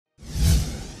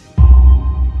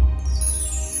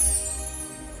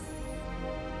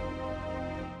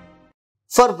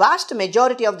For vast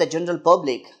majority of the general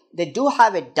public, they do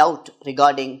have a doubt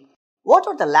regarding what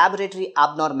are the laboratory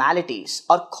abnormalities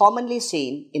are commonly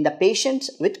seen in the patients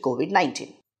with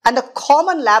COVID-19. And the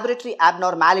common laboratory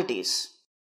abnormalities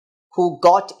who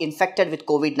got infected with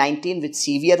COVID-19 with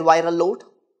severe viral load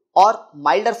or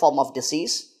milder form of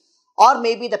disease, or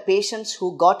maybe the patients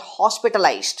who got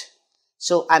hospitalized.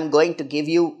 So I'm going to give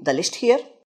you the list here.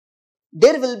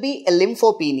 There will be a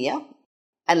lymphopenia,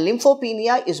 and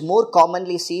lymphopenia is more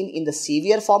commonly seen in the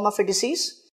severe form of a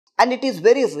disease, and it is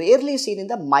very rarely seen in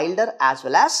the milder as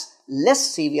well as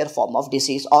less severe form of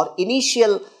disease or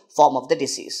initial form of the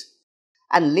disease.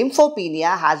 And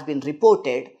lymphopenia has been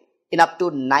reported in up to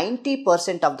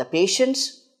 90% of the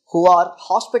patients who are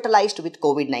hospitalized with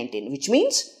COVID-19, which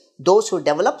means those who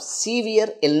develop severe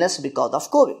illness because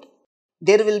of COVID.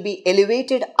 There will be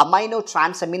elevated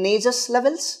aminotransaminase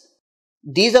levels.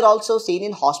 These are also seen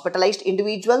in hospitalized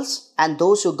individuals and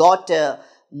those who got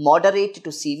moderate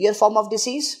to severe form of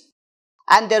disease.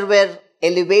 And there were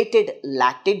elevated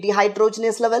lactate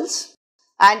dehydrogenase levels,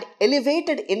 and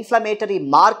elevated inflammatory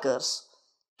markers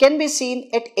can be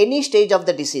seen at any stage of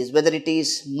the disease, whether it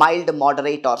is mild,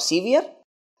 moderate or severe,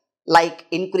 like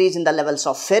increase in the levels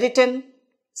of ferritin,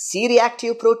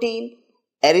 C-reactive protein,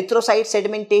 erythrocyte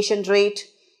sedimentation rate,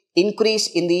 increase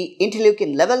in the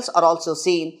interleukin levels are also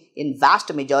seen in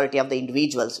vast majority of the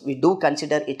individuals. We do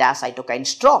consider it as cytokine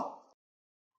storm.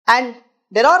 And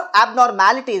there are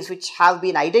abnormalities which have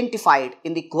been identified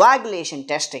in the coagulation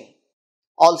testing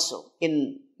also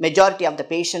in majority of the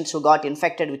patients who got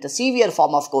infected with a severe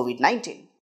form of COVID-19.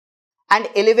 And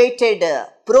elevated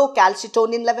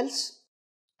procalcitonin levels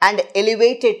and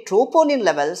elevated troponin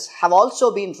levels have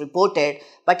also been reported,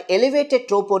 but elevated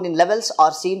troponin levels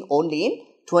are seen only in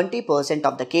 20%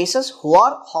 of the cases who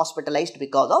are hospitalized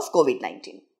because of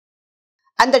COVID-19.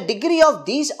 And the degree of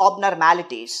these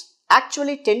abnormalities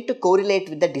actually tend to correlate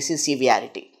with the disease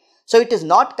severity. So it is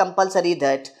not compulsory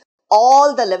that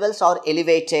all the levels are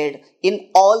elevated in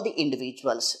all the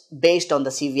individuals based on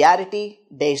the severity,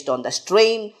 based on the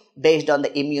strain, based on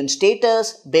the immune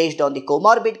status, based on the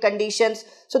comorbid conditions.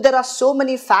 So there are so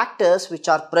many factors which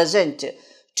are present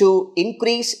to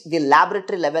increase the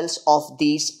laboratory levels of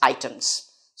these items.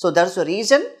 So that's the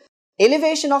reason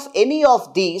elevation of any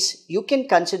of these, you can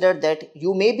consider that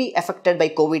you may be affected by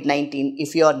COVID-19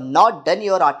 if you are not done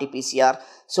your RT-PCR.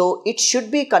 So it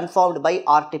should be confirmed by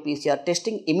RT-PCR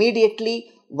testing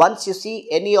immediately once you see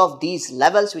any of these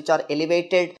levels which are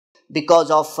elevated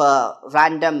because of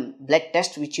random blood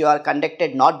test which you are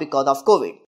conducted not because of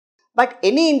COVID. But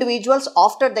any individuals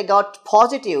after they got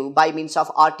positive by means of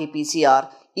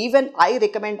RT-PCR, even I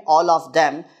recommend all of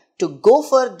them to go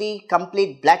for the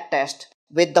complete blood test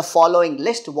with the following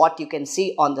list what you can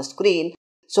see on the screen.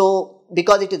 So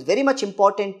because it is very much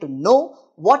important to know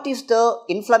what is the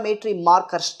inflammatory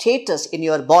marker status in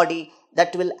your body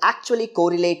that will actually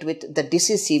correlate with the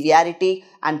disease severity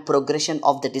and progression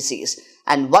of the disease.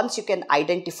 And once you can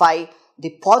identify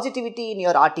the positivity in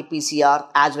your RT-PCR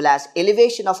as well as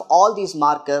elevation of all these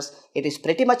markers, it is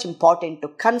pretty much important to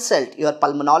consult your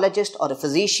pulmonologist or a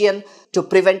physician to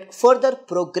prevent further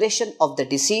progression of the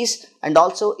disease. And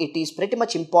also it is pretty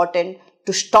much important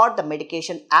to start the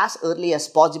medication as early as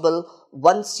possible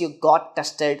once you got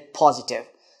tested positive.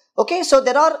 Okay, so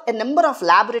there are a number of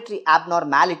laboratory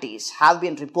abnormalities have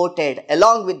been reported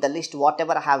along with the list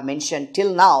whatever I have mentioned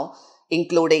till now,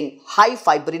 including high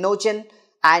fibrinogen,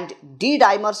 and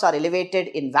Ddimers are elevated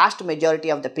in vast majority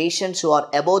of the patients who are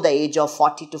above the age of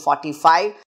 40 to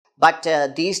 45.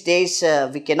 But these days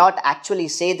we cannot actually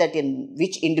say that in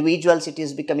which individuals it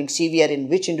is becoming severe, in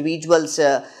which individuals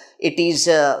it is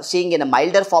seeing in a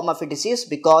milder form of a disease,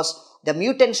 because the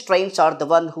mutant strains are the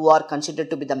one who are considered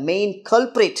to be the main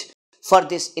culprit for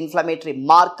this inflammatory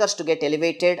markers to get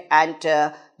elevated and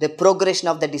the progression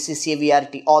of the disease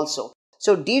severity also.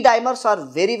 So D-dimers are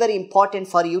very important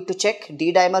for you to check.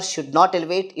 D-dimers should not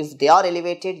elevate. If they are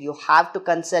elevated, you have to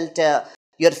consult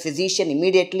your physician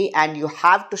immediately, and you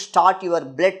have to start your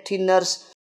blood thinners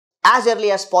as early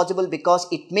as possible because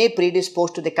it may predispose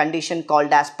to the condition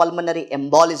called as pulmonary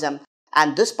embolism.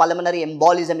 And this pulmonary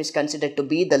embolism is considered to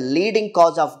be the leading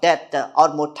cause of death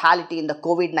or mortality in the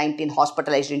COVID-19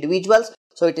 hospitalized individuals.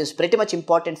 So it is pretty much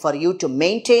important for you to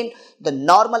maintain the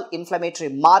normal inflammatory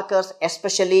markers,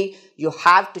 especially you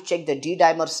have to check the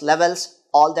D-dimers levels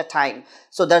all the time.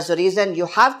 So that's the reason you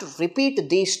have to repeat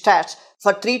these tests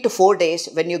for 3 to 4 days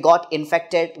when you got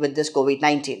infected with this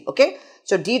COVID-19. Okay.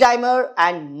 So D-dimer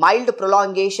and mild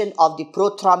prolongation of the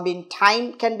prothrombin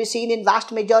time can be seen in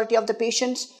vast majority of the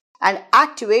patients, and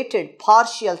activated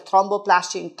partial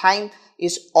thromboplastin time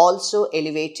is also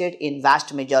elevated in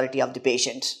vast majority of the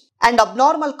patients. And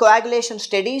abnormal coagulation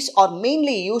studies are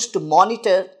mainly used to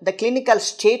monitor the clinical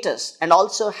status and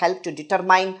also help to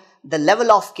determine the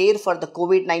level of care for the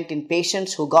COVID-19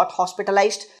 patients who got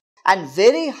hospitalized. And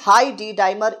very high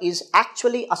D-dimer is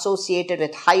actually associated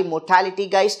with high mortality,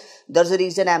 guys. There's a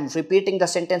reason I'm repeating the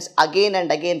sentence again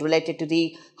and again related to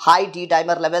the high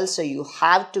D-dimer levels. So you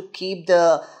have to keep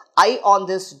the eye on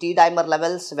this D-dimer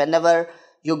levels whenever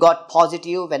you got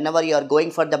positive, whenever you are going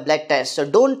for the blood test. So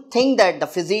don't think that the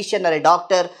physician or a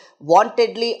doctor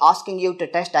wantedly asking you to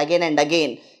test again and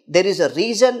again. There is a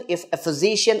reason if a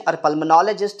physician or a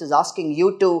pulmonologist is asking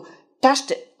you to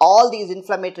test all these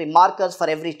inflammatory markers for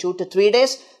every 2 to 3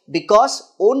 days,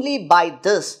 because only by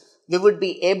this we would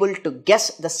be able to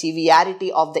guess the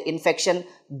severity of the infection.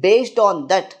 Based on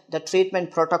that, the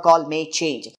treatment protocol may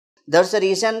change. There's a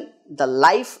reason the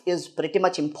life is pretty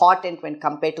much important when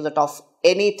compared to that of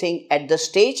anything at this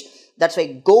stage. That's why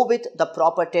go with the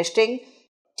proper testing.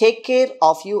 Take care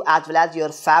of you as well as your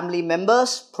family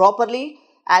members properly,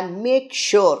 and make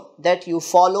sure that you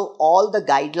follow all the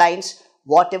guidelines,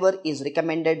 whatever is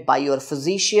recommended by your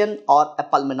physician or a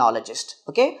pulmonologist.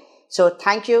 Okay, so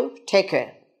thank you. Take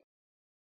care.